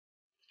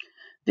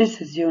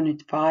This is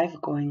Unit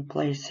 5, Going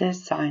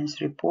Places,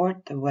 Science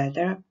Report, the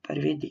Weather,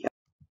 prvi dio.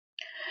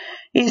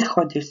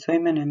 Ishodi su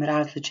imenujem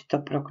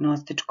različito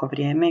prognostičko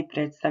vrijeme i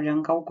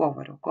predstavljam ga u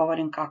govoru.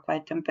 Govorim kakva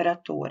je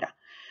temperatura.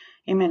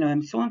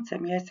 Imenujem sunce,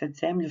 mjesec,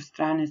 zemlju,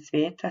 strane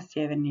svijeta,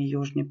 sjeverni i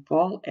južni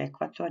pol,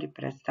 ekvator i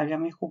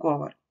predstavljam ih u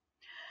govoru.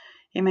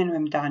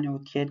 Imenujem dane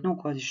u tjednu,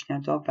 godišnja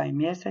doba i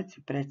mjesec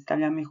i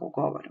predstavljam ih u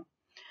govoru.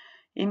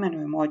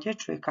 Imenujem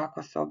odjeću i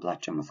kako se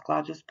oblačem u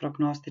skladu s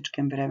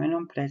prognostičkim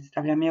vremenom,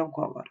 predstavljam je u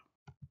govoru.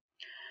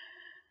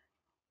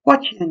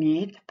 What you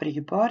need,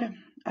 pribor,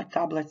 a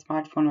tablet,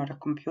 smartphone or a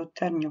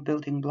computer, new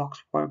building blocks,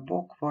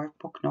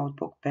 workbook,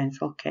 notebook,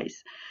 pencil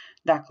case.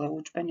 Dakle,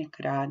 udžbenik,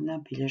 radna,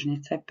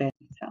 bilježnica i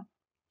petica.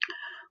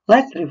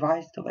 Let's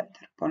revise the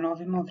weather.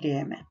 Ponovimo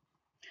vrijeme.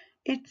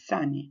 It's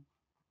sunny.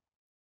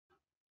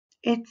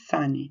 It's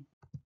sunny.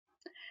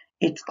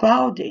 It's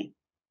cloudy.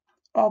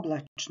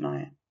 Oblačno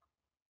je.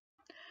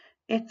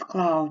 It's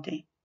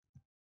cloudy.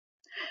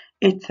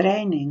 It's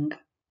raining.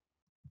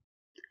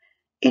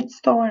 It's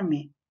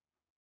stormy.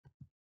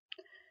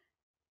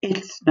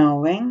 It's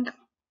snowing.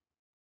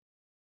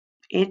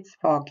 It's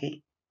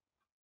foggy.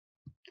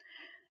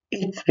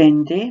 It's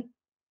windy.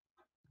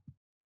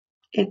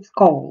 It's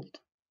cold.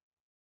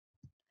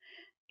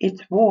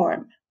 It's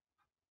warm.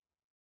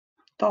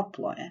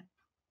 Toplo je.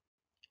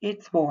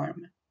 It's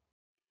warm.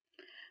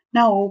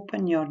 Now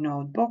open your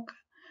notebook,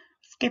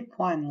 skip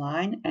one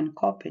line and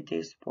copy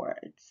these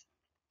words.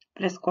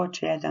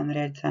 Preskoči jedan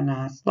red za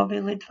naslov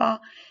ili dva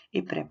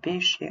i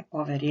prepiši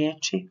ove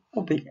riječi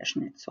u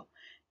bilježnicu.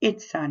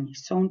 It's sunny,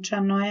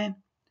 sunčano je.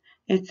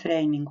 It's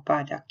raining,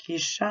 pada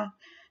kiša.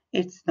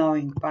 It's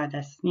snowing,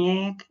 pada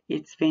snijeg.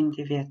 It's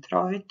windy,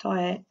 vjetrovito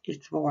je.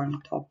 It's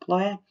warm, toplo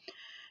je.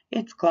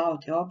 It's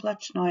cloudy,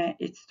 oblačno je.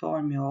 It's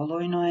stormy,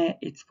 olujno je.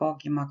 It's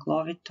foggy,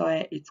 maglovito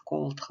je. It's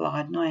cold,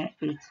 hladno je.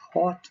 It's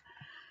hot,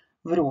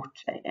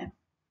 vruće je.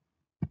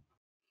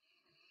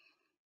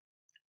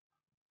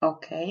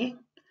 Ok,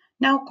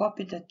 now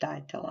copy the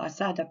title. A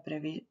sada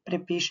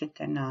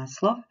prepišite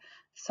naslov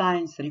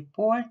Science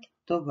Report,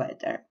 the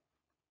weather.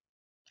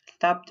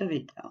 Stop the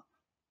video.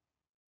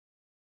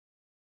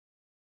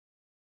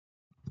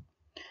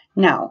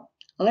 Now,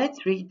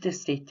 let's read the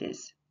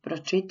cities.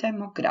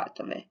 Pročitajmo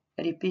gradove.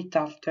 Repeat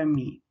after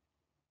me.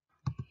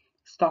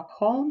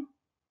 Stockholm,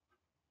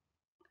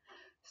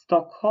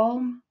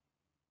 Stockholm,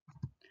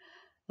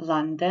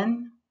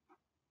 London,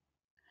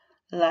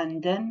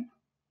 London,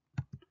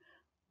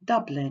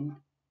 Dublin,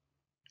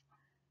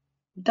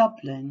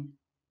 Dublin,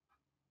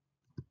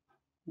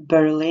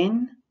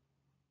 Berlin,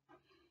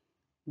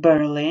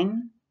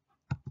 Berlin,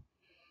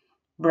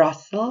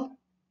 Brussels,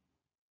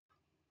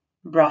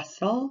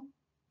 Brussels,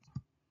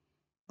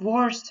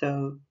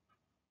 Warsaw,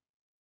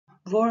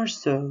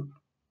 Warsaw,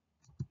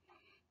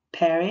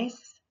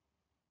 Paris,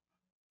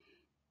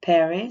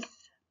 Paris,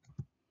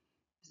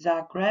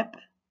 Zagreb,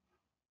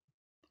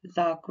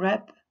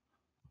 Zagreb,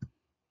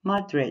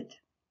 Madrid,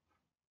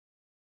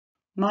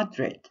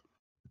 Madrid.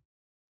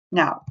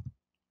 Now,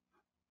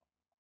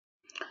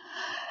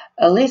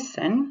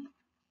 listen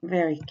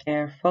very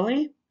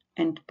carefully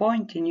and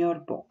point in your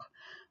book.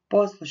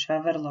 Poslušaj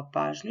vrlo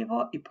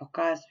pažljivo i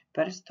pokazuj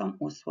prstom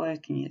u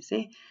svojoj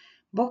knjizi.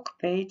 Book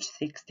page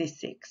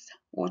 66.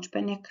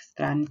 Udžbenik,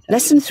 stranica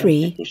Lesson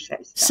 3,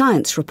 36.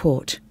 Science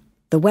Report,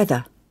 the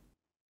weather.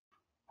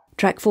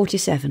 Track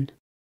 47.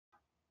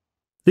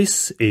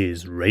 This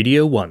is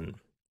Radio 1.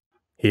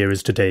 Here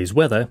is today's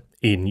weather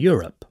in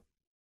Europe.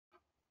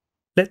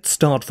 Let's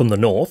start from the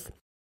north.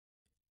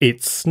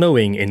 It's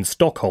snowing in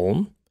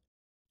Stockholm.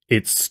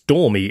 It's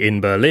stormy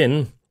in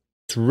Berlin.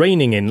 It's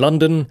raining in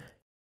London.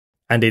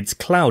 And it's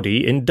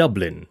cloudy in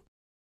Dublin.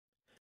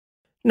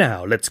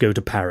 Now let's go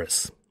to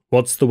Paris.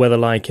 What's the weather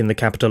like in the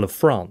capital of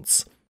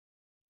France?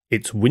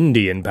 It's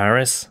windy in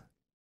Paris.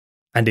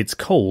 And it's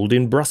cold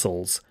in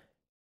Brussels.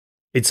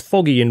 It's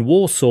foggy in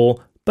Warsaw,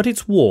 but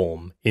it's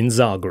warm in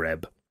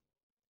Zagreb.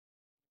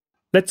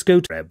 Let's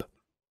go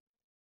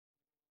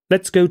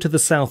to the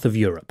south of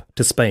Europe,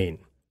 to Spain.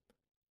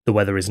 The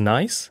weather is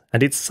nice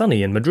and it's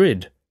sunny in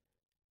Madrid.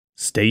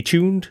 Stay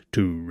tuned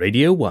to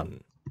Radio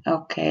 1.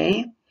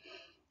 Okay.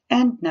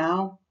 And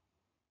now,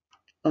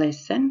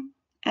 listen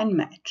and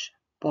match.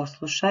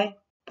 Poslušaj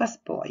pa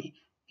spoji.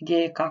 Gdje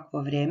je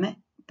kakvo vrijeme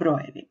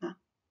brojevima.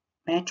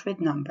 Match with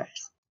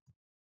numbers.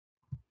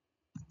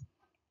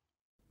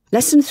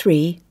 Lesson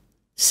 3,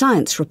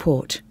 Science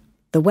Report,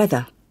 the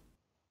weather.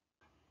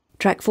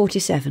 Track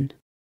 47.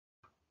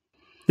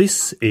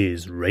 This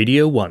is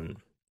Radio 1.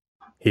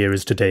 Here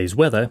is today's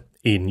weather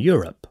in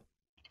Europe.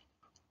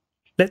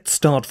 Let's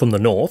start from the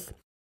north.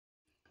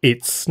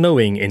 It's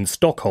snowing in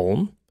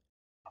Stockholm.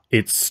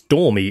 It's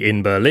stormy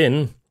in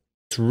Berlin.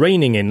 It's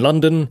raining in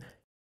London.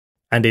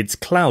 And it's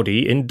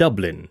cloudy in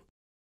Dublin.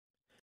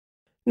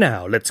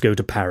 Now let's go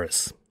to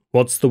Paris.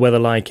 What's the weather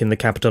like in the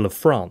capital of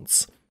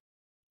France?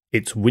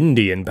 It's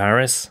windy in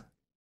Paris.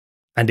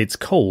 And it's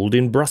cold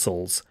in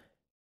Brussels.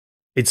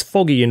 It's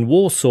foggy in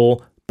Warsaw,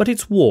 but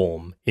it's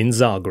warm in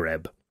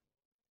Zagreb.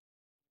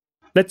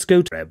 Let's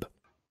go to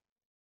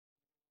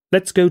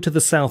Let's go to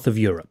the south of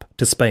Europe,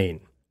 to Spain.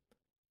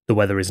 The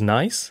weather is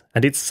nice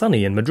and it's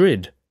sunny in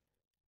Madrid.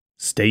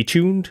 Stay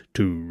tuned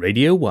to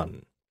Radio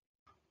 1.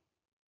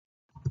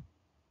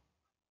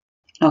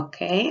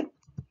 Okay,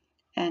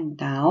 and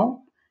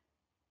now,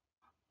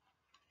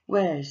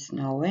 where is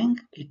snowing?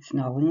 It's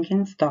snowing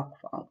in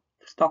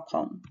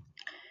Stockholm.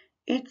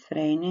 It's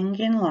raining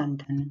in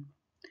London.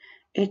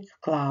 It's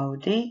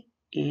cloudy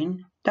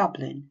in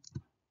Dublin.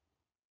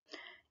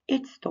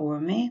 It's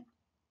stormy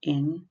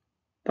in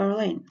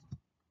Berlin.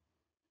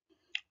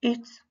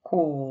 It's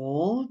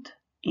cold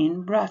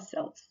in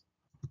Brussels.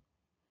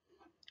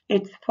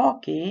 It's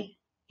foggy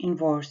in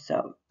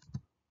Warsaw.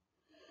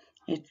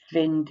 It's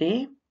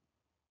windy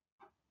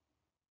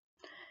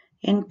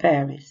in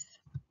Paris.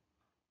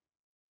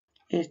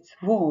 It's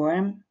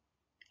warm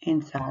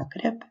in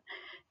Zagreb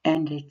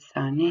and it's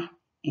sunny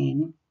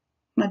in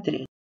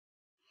Madrid.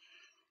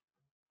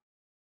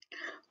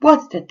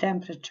 What's the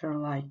temperature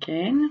like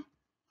in?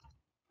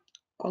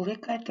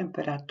 Kolika je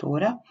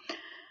temperatura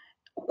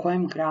u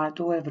kojem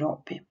gradu u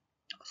Europi?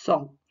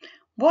 So,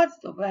 what's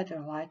the weather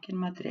like in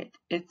Madrid?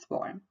 It's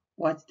warm.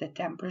 What's the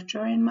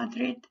temperature in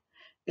Madrid?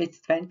 It's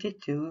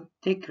 22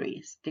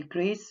 degrees.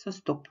 Degrees su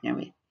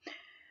stupnjevi.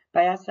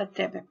 Pa ja sad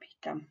tebe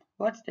pitam,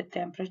 what's the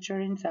temperature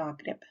in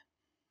Zagreb?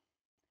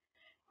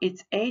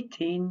 It's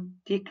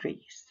 18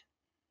 degrees.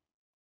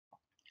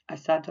 A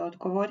sad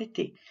odgovori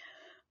ti.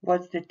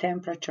 What's the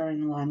temperature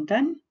in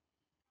London?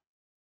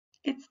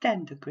 It's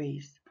 10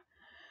 degrees.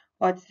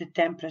 What's the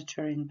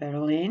temperature in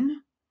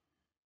Berlin?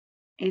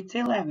 It's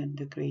 11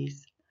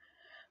 degrees.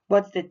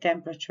 What's the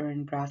temperature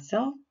in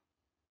Brussels?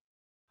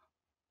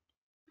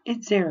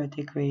 It's 0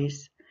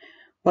 degrees.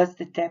 What's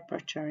the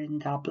temperature in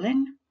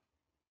Dublin?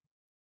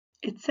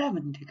 It's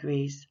 7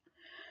 degrees.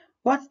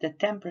 What's the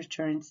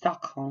temperature in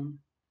Stockholm?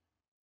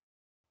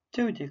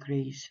 2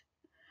 degrees.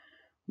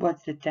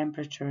 What's the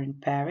temperature in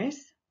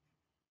Paris?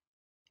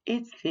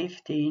 It's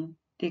 15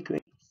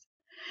 degrees.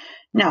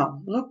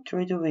 Now, look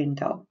through the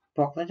window.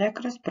 Pogledaj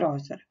kroz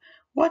prozor.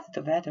 What's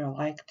the weather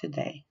like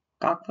today?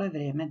 Kakvo je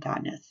vrijeme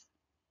danas?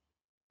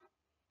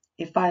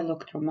 If I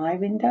look through my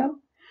window,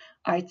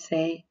 I'd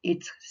say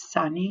it's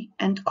sunny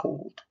and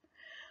cold.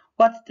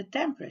 What's the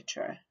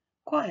temperature?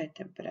 Koja je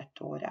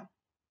temperatura?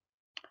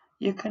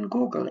 You can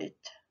Google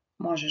it.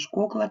 Možeš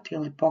googlati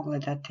ili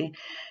pogledati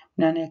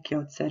na neki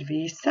od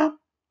servisa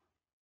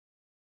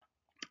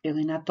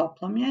ili na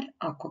toplomjer.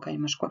 Ako ga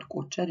imaš kod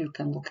kuće, you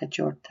can look at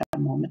your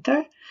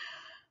thermometer.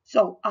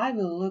 So I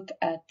will look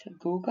at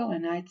Google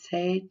and I'd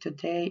say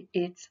today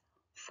it's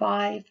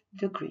 5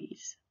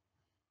 degrees.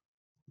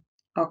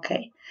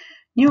 Okay,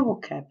 new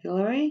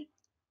vocabulary.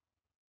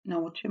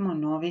 Naučimo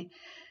novi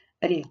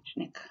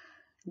riječnik.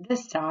 The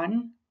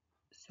sun,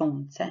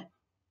 sunce.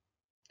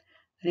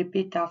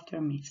 Repeat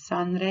after me.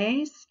 Sun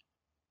rays,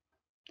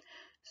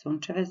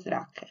 sunčeve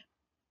zrake.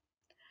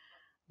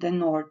 The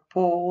North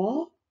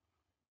Pole,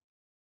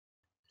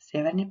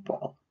 sjeverni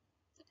pol.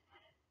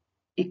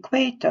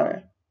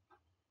 Equator,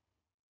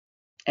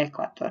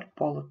 ekvator,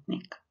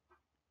 polutnik.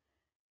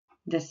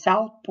 The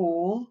South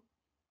Pole,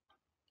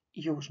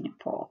 južni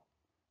pol.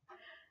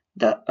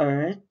 The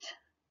Earth,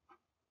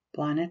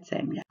 planet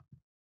Zemlja.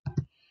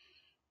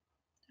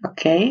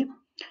 Okay,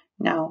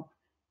 now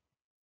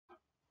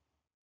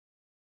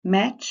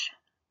match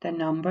the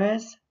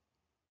numbers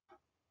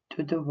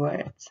to the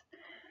words.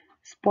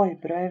 Spoj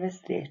brojeve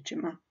s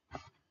riječima.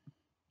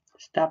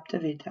 Stop the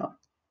video.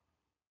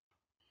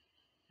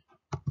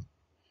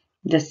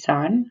 The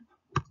sun,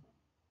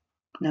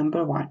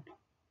 number 1.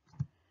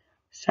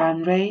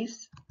 Sun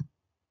rays,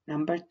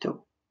 number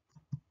 2.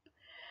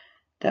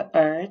 The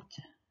earth,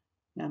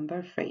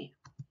 number 3.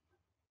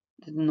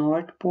 The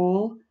North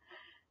Pole,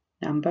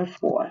 number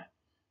 4.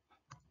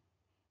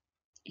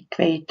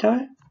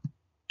 Equator,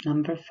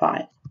 number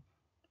 5.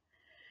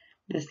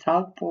 The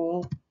South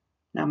Pole,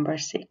 number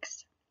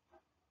 6.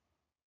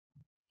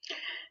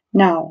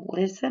 Now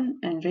listen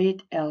and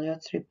read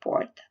Eliot's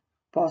report.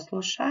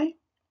 Poslušaj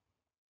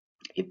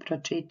i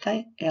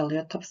pročitaj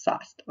Eliotov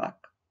sastavak.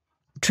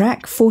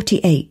 Track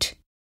 48.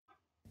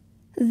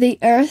 The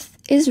earth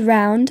is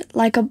round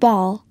like a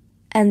ball,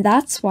 and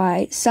that's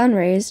why sun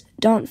rays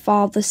don't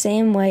fall the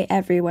same way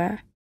everywhere.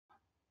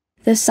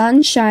 The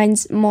sun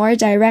shines more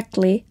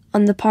directly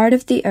on the part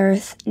of the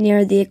earth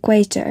near the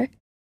equator.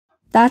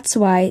 That's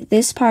why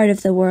this part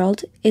of the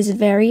world is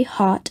very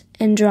hot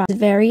and dry.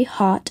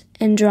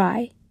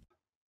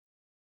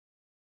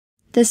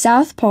 The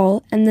South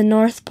Pole and the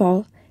North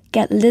Pole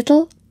get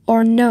little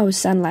or no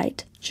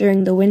sunlight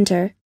during the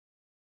winter.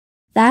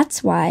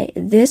 That's why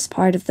this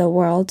part of the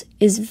world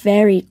is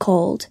very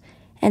cold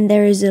and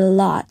there is a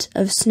lot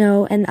of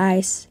snow and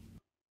ice.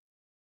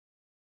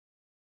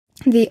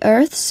 The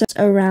earth circles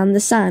around the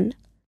sun.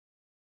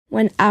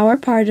 When our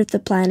part of the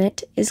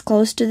planet is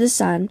close to the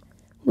sun,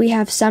 we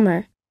have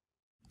summer,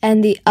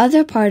 and the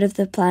other part of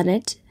the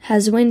planet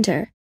has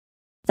winter.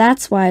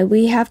 That's why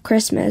we have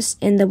Christmas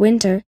in the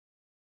winter,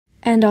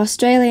 and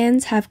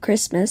Australians have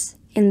Christmas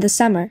in the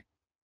summer.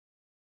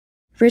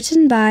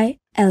 Written by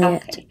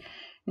Eliot. Okay.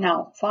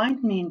 Now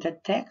find me in the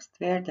text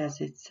where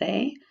does it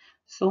say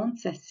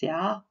sunce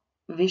sja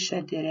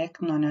više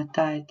direktno na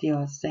taj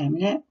dio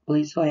zemlje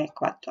blizu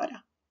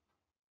ekvatora.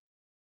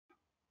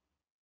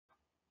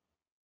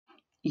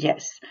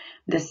 Yes,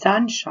 the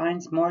sun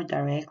shines more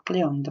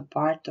directly on the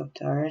part of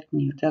the earth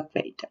near the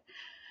equator.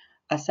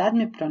 A sad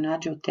mi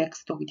pronađi u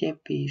tekstu gdje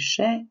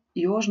piše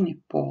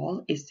južni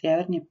pol i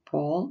sjeverni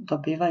pol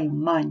dobivaju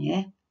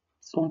manje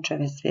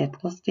sunčeve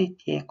svjetlosti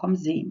tijekom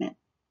zime.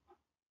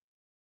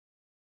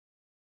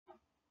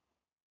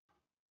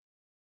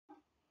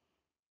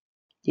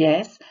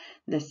 Yes,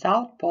 the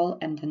South Pole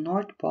and the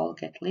North Pole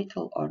get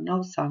little or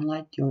no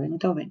sunlight during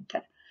the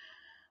winter.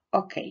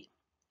 Okay,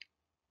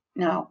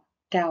 now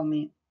tell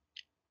me,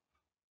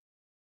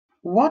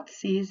 what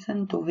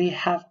season do we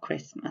have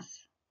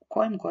Christmas? U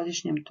kojem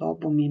godišnjem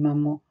dobu mi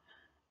imamo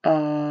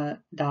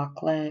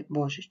dakle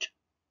Božić?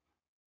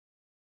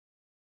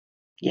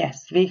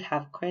 Yes, we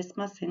have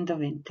Christmas in the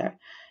winter.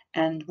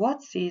 And what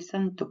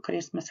season do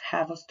Christmas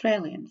have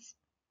Australians?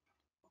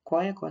 U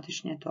koje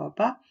godišnje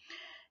doba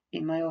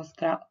imaju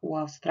u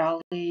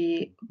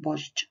Australiji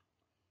Božić?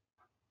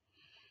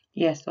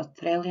 Yes,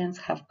 Australians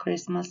have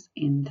Christmas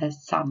in the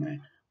summer.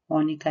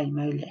 Oni ga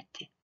imaju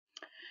ljeti.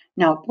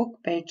 Now, book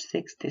page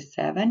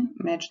 67,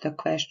 match the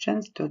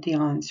questions to the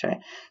answer.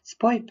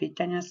 Spoji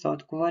pitanja s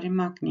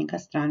odgovorima, knjiga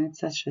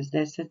stranica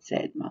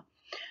 67.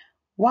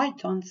 Why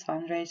don't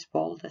sun rays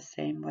fall the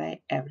same way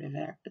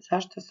everywhere?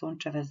 Zašto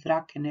sunčeve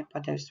zrake ne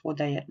padaju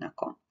svuda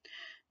jednako?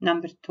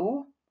 Number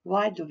 2,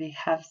 why do we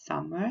have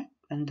summer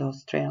when the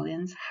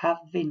Australians have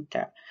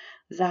winter?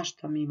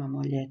 Zašto mi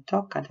imamo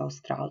ljeto kada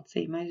Australci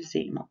imaju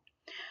zimu?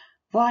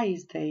 Why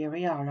is the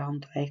area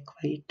around the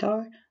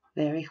equator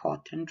very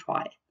hot and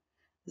dry?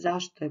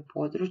 Zašto je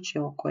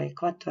područje oko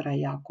ekvatora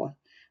jako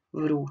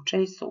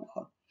vruće i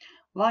suho?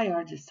 Why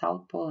are the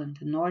South Pole and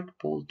the North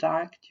Pole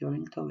dark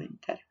during the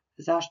winter?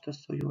 Zašto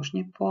su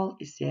južni pol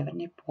i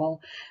sjeverni pol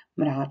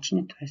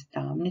mračni, to jest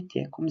tamni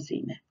tijekom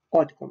zime?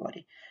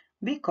 Odgovori.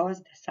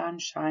 Because the sun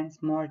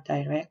shines more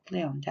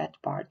directly on that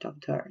part of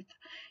the earth.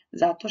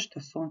 Zato što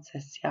sunce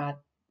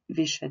sja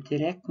više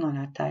direktno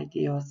na taj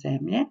dio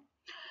zemlje.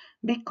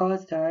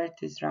 Because the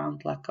earth is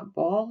round like a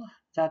ball.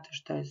 Zato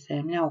što je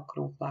zemlja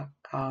okrugla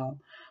kao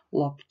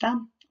lopta.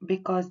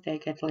 Because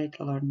they get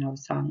little or no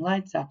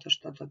sunlight. Zato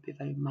što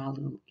dobivaju malo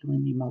ili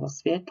nimalo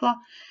svjetla.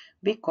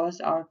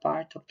 Because our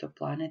part of the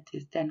planet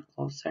is then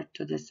closer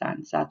to the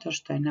sun. Zato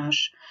što je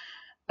naš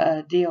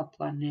dio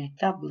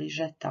planeta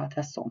bliže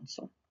tada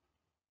suncu.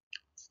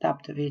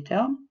 Stop the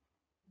video.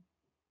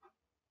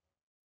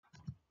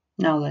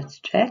 Now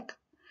let's check.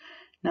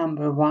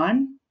 Number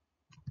 1,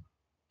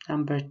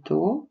 number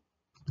 2,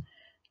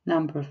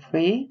 number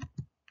 3,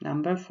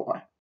 number 4.